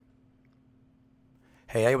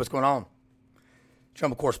Hey, what's going on?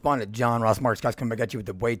 Trumbull correspondent John Ross Marks, guys, coming back at you with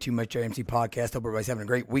the Way Too Much AMC podcast. Hope everybody's having a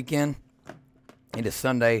great weekend. It is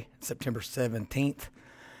Sunday, September 17th.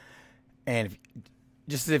 And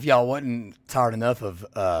just as if y'all wasn't tired enough of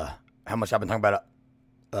how much I've been talking about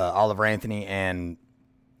Oliver Anthony and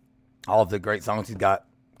all of the great songs he's got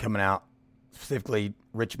coming out, specifically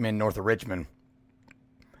Richmond, north of Richmond,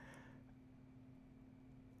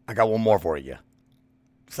 I got one more for you.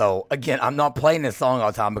 So, again, I'm not playing this song all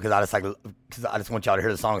the time because I just want y'all to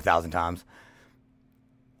hear the song 1,000 times.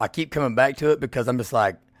 I keep coming back to it because I'm just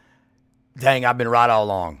like, dang, I've been right all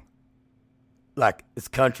along. Like, this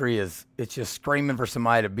country it's just screaming for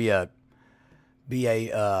somebody to be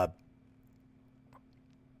a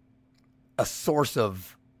source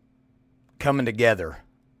of coming together,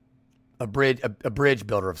 a bridge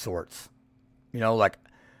builder of sorts. You know, like,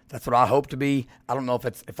 that's what I hope to be. I don't know if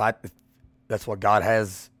that's what God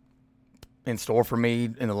has in store for me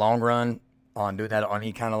in the long run on doing that on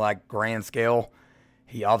any kind of like grand scale.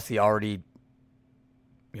 He obviously already,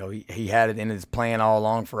 he had it in his plan all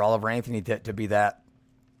along for Oliver Anthony to be that,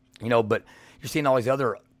 but you're seeing all these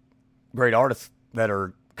other great artists that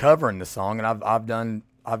are covering the song. And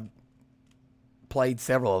I've played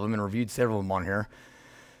several of them and reviewed several of them on here.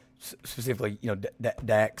 Specifically,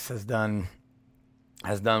 Dax has done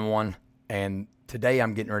one. And today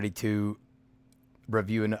I'm getting ready to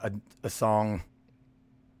review a song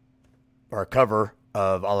or a cover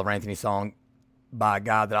of Oliver Anthony's song by a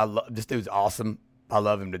guy that I love. This dude's awesome. I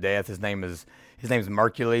love him to death. His name is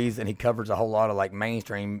MERKULES, and he covers a whole lot of like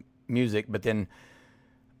mainstream music, but then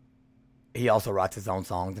he also writes his own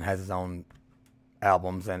songs and has his own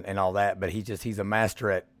albums and all that. But he's a master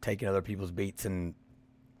at taking other people's beats and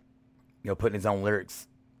putting his own lyrics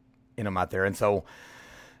in them out there. And so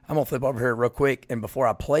I'm going to flip over here real quick, and before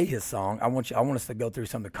I play his song, I want us to go through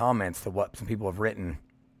some of the comments to what some people have written,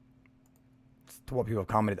 to what people have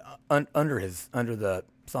commented under the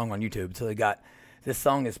song on YouTube. So they got, this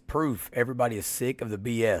song is proof everybody is sick of the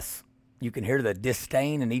BS. You can hear the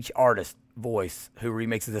disdain in each artist's voice who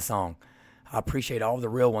remixes the song. I appreciate all the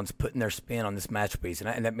real ones putting their spin on this masterpiece,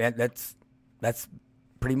 and that's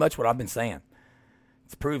pretty much what I've been saying.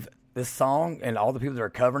 It's proof. This song and all the people that are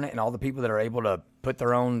covering it and all the people that are able to put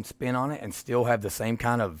their own spin on it and still have the same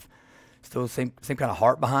kind of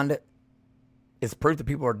heart behind it, it's proof that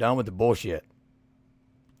people are done with the bullshit.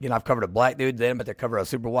 I've covered a black dude, then but they cover a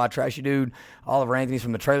super wide trashy dude. Oliver Anthony's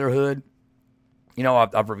from the Trailer Hood.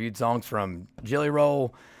 I've reviewed songs from Jelly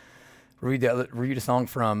Roll, reviewed a song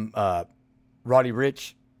from Roddy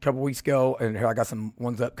Ricch a couple weeks ago, and here I got some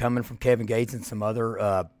ones upcoming from Kevin Gates and some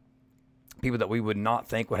other people that we would not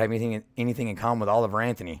think would have anything in common with Oliver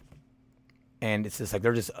Anthony. And it's just like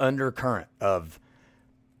they're just undercurrent of,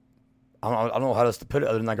 I don't know how else to put it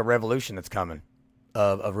other than like a revolution that's coming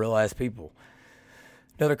of real-ass people.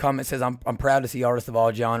 Another comment says, I'm proud to see artists of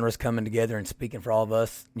all genres coming together and speaking for all of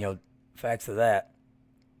us. Facts of that.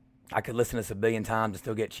 I could listen to this 1 billion times and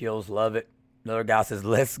still get chills. Love it. Another guy says,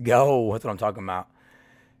 let's go. That's what I'm talking about.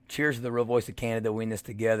 Cheers to the real voice of Canada. We in this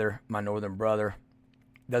together. My northern brother.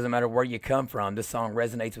 Doesn't matter where you come from. This song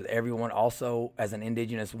resonates with everyone. Also, as an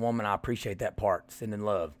indigenous woman, I appreciate that part. Sending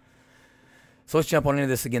love. So let's jump on into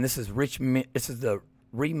this again. This is Richmond. This is the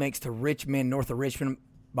remix to Richmond, north of Richmond,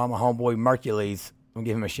 by my homeboy MERKULES. I'm going to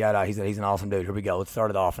give him a shout out. He's an awesome dude. Here we go. Let's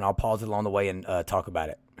start it off, and I'll pause it along the way and talk about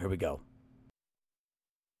it. Here we go.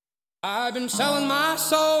 I've been selling my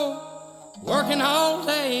soul, working all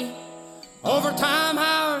day, overtime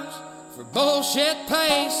hours for bullshit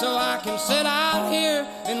pay, so I can sit out here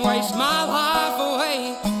and waste my life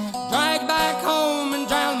away, drag back home and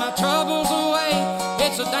drown my troubles away.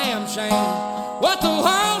 It's a damn shame what the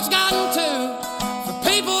world's gotten to for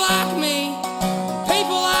people like me,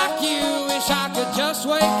 people like you. Wish I could just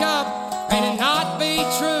wake up and it not be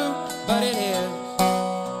true, but it is.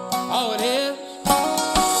 Oh, it is.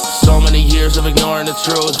 So many years of ignoring the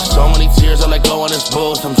truth, so many tears I let go in this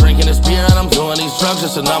booth. I'm drinking this beer and I'm doing these drugs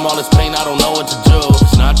just to numb all this pain. I don't know what to do.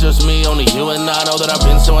 It's not just me, only you and I know that I've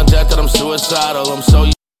been so in debt that I'm suicidal. I'm so.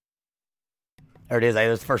 There it is. Hey,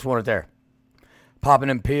 that's the first one right there. Popping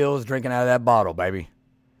them pills, drinking out of that bottle, baby.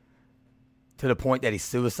 To the point that he's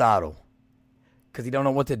suicidal because he don't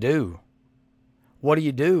know what to do. What do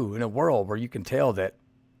you do in a world where you can tell that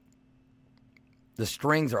the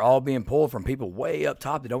strings are all being pulled from people way up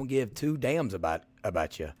top that don't give two damns about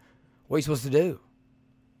you? What are you supposed to do?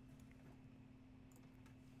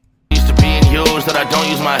 Used to be in use, that I don't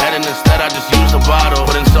use my head and instead I just use the bottle.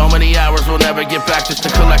 But in so many hours we'll never get back just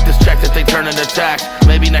to collect this check that they turn into tax.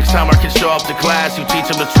 Maybe next time our kids show up to class, you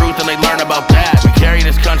teach them the truth and they learn about that. We carry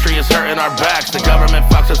this country, it's hurting our backs. The government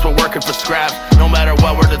fucks us, we're working for scraps. No matter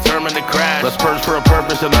what, we're determined to crash. Let's purge for a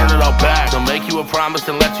purpose and earn it all back. They'll make you a promise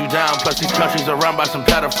and let you down. Plus these countries are run by some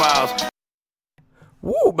pedophiles.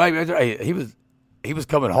 Woo, baby. Hey, he was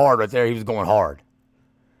coming hard right there. He was going hard.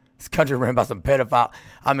 This country ran by some pedophile.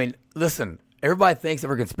 I mean, listen, everybody thinks that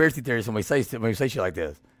we're conspiracy theorists when we say shit like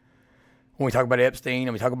this. When we talk about Epstein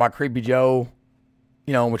and we talk about Creepy Joe,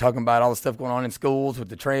 you know, and we're talking about all the stuff going on in schools with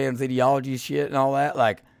the trans ideology shit and all that.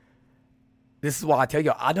 Like, this is why I tell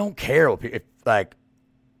you, I don't care if like,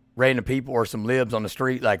 random people or some libs on the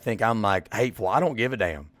street, like, think I'm, like, hateful. I don't give a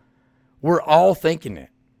damn. We're all thinking it.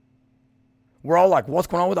 We're all like, what's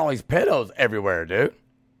going on with all these pedos everywhere, dude?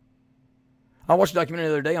 I watched a documentary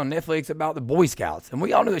the other day on Netflix about the Boy Scouts, and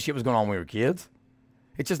we all knew that shit was going on when we were kids.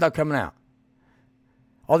 It's just not coming out.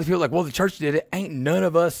 All these people are like, well, the church did it. Ain't none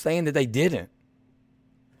of us saying that they didn't.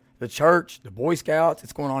 The church, the Boy Scouts,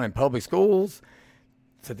 it's going on in public schools.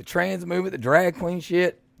 So the trans movement, the drag queen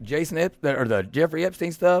shit, the Jeffrey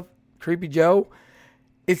Epstein stuff, Creepy Joe,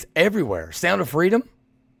 it's everywhere. Sound of Freedom,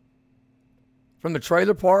 from the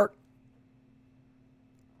trailer park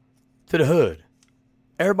to the hood.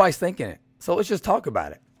 Everybody's thinking it. So let's just talk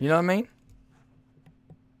about it. You know what I mean?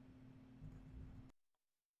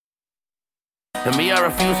 And me, I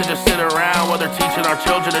refuse to just sit around while they're teaching our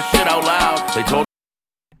children this shit out loud. They told.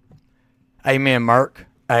 Amen, Merk.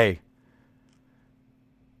 Hey.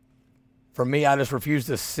 For me, I just refuse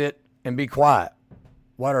to sit and be quiet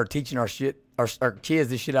while they're teaching our kids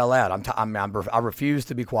this shit out loud. I refuse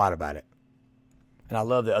to be quiet about it. And I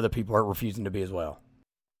love that other people are refusing to be as well.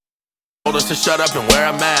 Told us to shut up and wear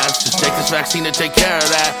a mask. Just take this vaccine to take care of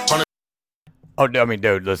that. Oh, I mean,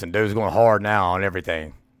 dude, listen, dude's going hard now on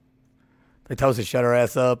everything. They told us to shut our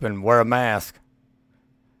ass up and wear a mask.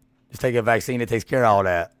 Just take a vaccine that takes care of all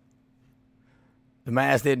that. The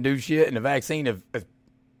mask didn't do shit, and the vaccine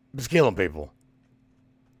is killing people.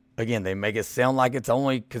 Again, they make it sound like it's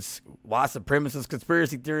only white supremacist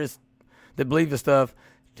conspiracy theorists that believe this stuff.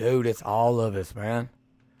 Dude, it's all of us, man.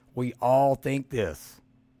 We all think this.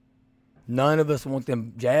 None of us want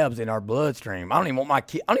them jabs in our bloodstream. I don't even want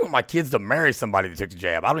my kids to marry somebody that took the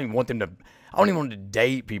jab. I don't even want them to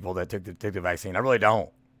date people that took the vaccine. I really don't.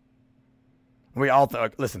 We all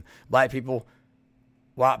listen, black people,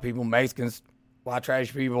 white people, Mexicans, white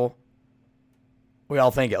trash people. We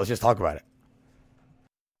all think it. Let's just talk about it.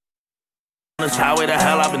 This highway to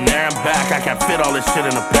hell, I've been there and back. I can't fit all this shit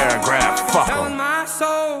in a paragraph. Fuck 'em. Selling my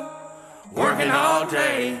soul, working all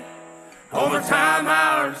day, overtime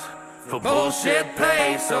hours for bullshit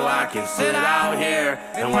pay, so I can sit out here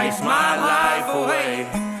and waste my life away.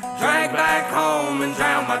 Drag back home and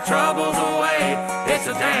drown my troubles away. It's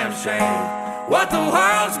a damn shame what the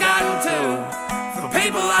world's gotten to for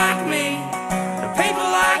people like me and people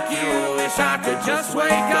like you. Wish I could just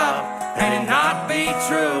wake up and it not be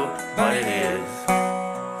true, but it is.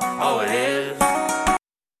 Oh, it is.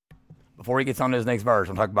 Before he gets on to his next verse,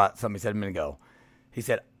 I'm talking about something he said a minute ago. He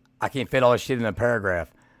said, I can't fit all this shit in a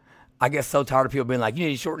paragraph. I get so tired of people being like, you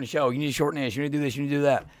need to shorten the show, you need to shorten this, you need to do this, you need to do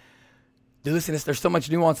that. Dude, listen, there's so much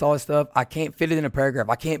nuance, all this stuff. I can't fit it in a paragraph.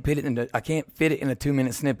 I can't fit it in a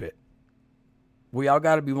 2-minute snippet. We all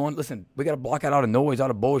got to be one. Listen, we got to block out all the noise, all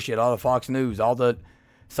the bullshit, all the Fox News, all the.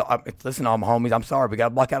 So listen, all my homies, I'm sorry, we got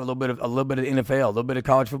to block out a little bit of the NFL, a little bit of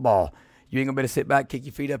college football. You ain't gonna be able to sit back, kick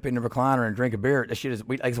your feet up in the recliner, and drink a beer. That shit is.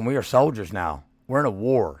 We are soldiers now. We're in a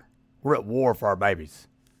war. We're at war for our babies.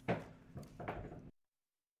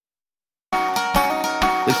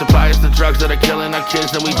 They supply us the drugs that are killing our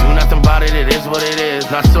kids, and we do nothing about it. It is what it is.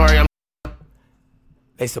 Not sorry.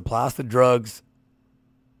 They supply us the drugs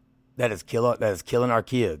that is killing our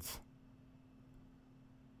kids.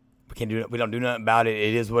 We don't do nothing about it.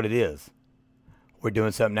 It is what it is. We're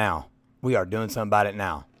doing something now. We are doing something about it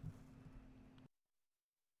now.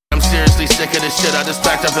 I'm seriously sick of this shit. I just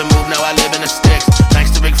packed up and moved. Now I live in the sticks.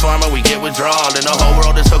 Thanks to Big Pharma, we get withdrawal, and the whole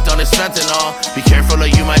world is hooked on this fentanyl. Be careful or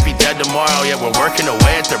you might be dead tomorrow. Yeah, we're working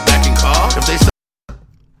away at their beck and call. If they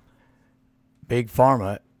Big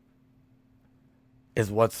Pharma is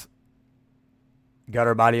what's got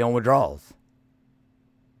everybody on withdrawals.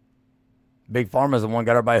 Big Pharma is the one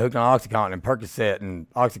got everybody hooked on OxyContin and Percocet and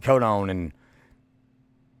oxycodone and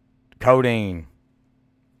codeine.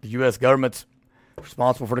 The U.S. government's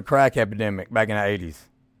responsible for the crack epidemic back in the 80s.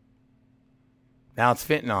 Now it's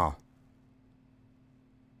fentanyl.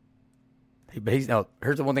 Here's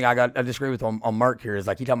the one thing I disagree with on Merk here is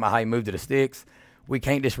like he talking about how he moved to the sticks. We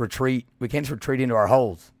can't just retreat. We can't just retreat into our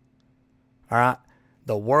holes. All right?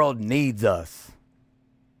 The world needs us.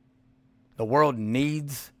 The world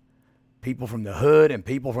needs people from the hood and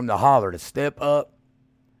people from the holler to step up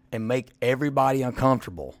and make everybody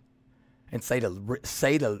uncomfortable and say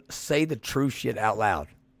the true shit out loud.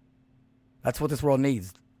 That's what this world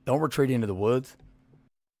needs. Don't retreat into the woods.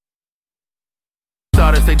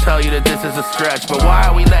 Artists, they tell you that this is a stretch, but why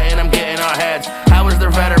are we letting them get in our heads? How is their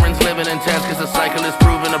veterans living in tents? Cause the cycle is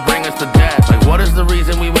proven to bring us to death. Like, what is the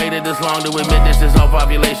reason we waited this long to admit this is all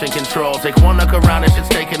population control? Take one look around, this shit's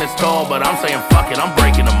taking its toll, but I'm saying fuck it, I'm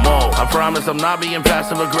breaking the mold. I promise I'm not being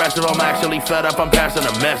passive aggressive, I'm actually fed up, I'm passing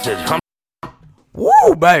a message.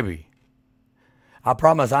 Woo, baby. I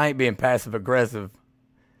promise I ain't being passive aggressive.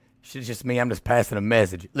 Shit's just me, I'm just passing a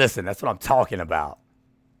message. Listen, that's what I'm talking about.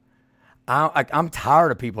 I'm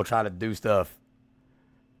tired of people trying to do stuff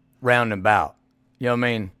round and about. You know what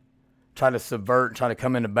I mean? Trying to subvert, trying to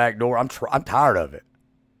come in the back door. I'm tired of it.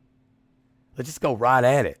 Let's just go right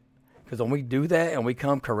at it. Because when we do that and we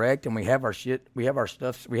come correct and we have our shit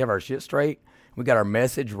straight, we got our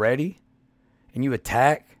message ready, and you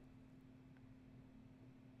attack,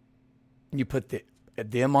 and you put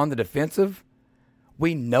them on the defensive,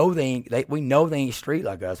 we know they ain't street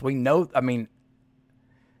like us. We know. I mean.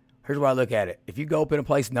 Here's where I look at it. If you go up in a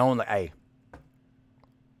place knowing that, hey,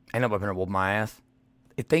 ain't nobody gonna whoop my ass,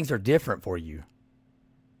 if things are different for you.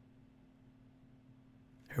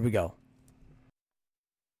 Here we go.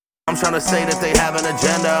 I'm trying to say that they have an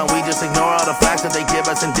agenda, and we just ignore all the facts that they give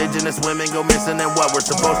us. Indigenous women go missing, and what, we're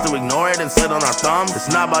supposed to ignore it and sit on our thumbs?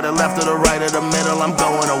 It's not by the left or the right or the middle. I'm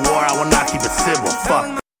going to war, I will not keep it civil.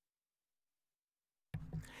 Fuck.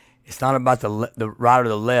 It's not about the right or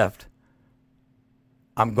the left.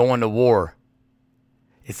 I'm going to war.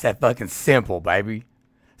 It's that fucking simple, baby.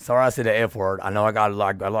 Sorry I said the F word. I know I got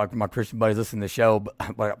like my Christian buddies listening to the show,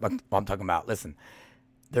 but what I'm talking about, listen,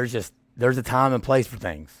 there's a time and place for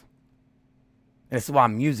things. And this is why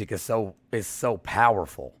music is so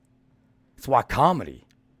powerful. It's why comedy.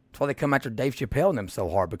 It's why they come after Dave Chappelle and them so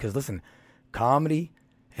hard, because listen, comedy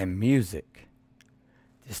and music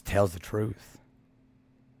just tells the truth.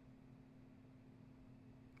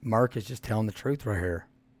 Merk is just telling the truth right here.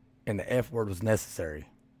 And the F word was necessary.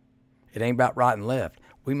 It ain't about right and left.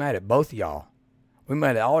 We mad at both of y'all. We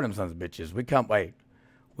mad at all them sons of bitches. We're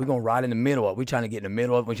going right in the middle of it. We trying to get in the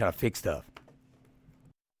middle of it. We trying to fix stuff.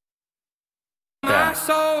 My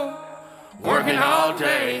soul, working all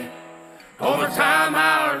day, overtime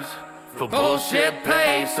hours, for bullshit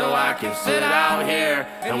pay, so I can sit out here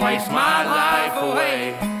and waste my life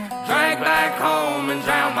away. Drag back home and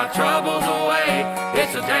drown my troubles away.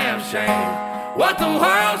 It's a damn shame what the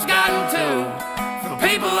world's gotten to for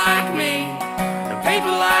people like me and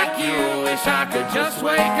people like you. Wish I could just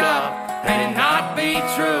wake up and it not be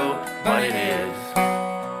true, but it is.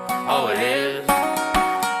 Oh, it is.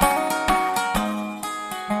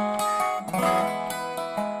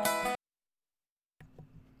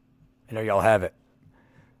 And there y'all have it.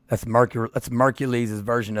 That's MERKULES'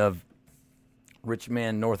 version of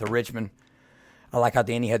Richmond, north of Richmond. I like how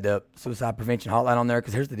Danny had the suicide prevention hotline on there,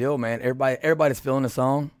 because here's the deal, man. Everybody that's feeling the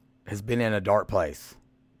song has been in a dark place,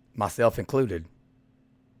 myself included.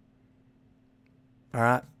 All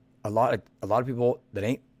right, a lot of people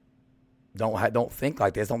that don't think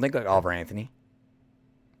like this. Don't think like Oliver Anthony.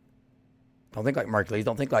 Don't think like MERKULES.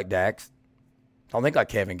 Don't think like Dax. Don't think like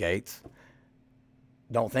Kevin Gates.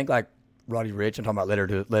 Don't think like Roddy Ricch. I'm talking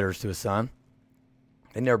about letters to his son.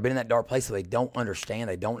 They've never been in that dark place, so they don't understand.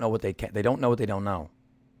 They don't know what they don't know what they don't know.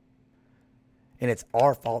 And it's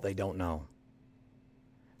our fault they don't know.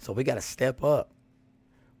 So we got to step up.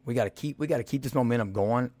 We got to keep this momentum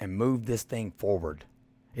going and move this thing forward.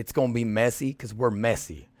 It's going to be messy because we're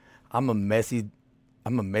messy. I'm a messy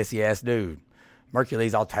ass dude.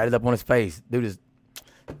 MERKULES all tatted up on his face. Dude is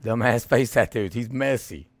dumbass face tattoos. He's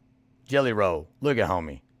messy. Jelly roll. Look at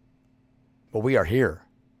homie. But we are here.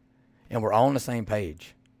 And we're all on the same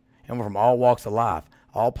page. And we're from all walks of life,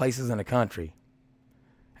 all places in the country.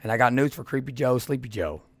 And I got news for Creepy Joe, Sleepy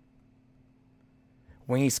Joe.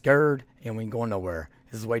 We ain't scared, and we ain't going nowhere.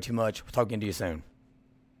 This is way too much. We'll talk to you soon.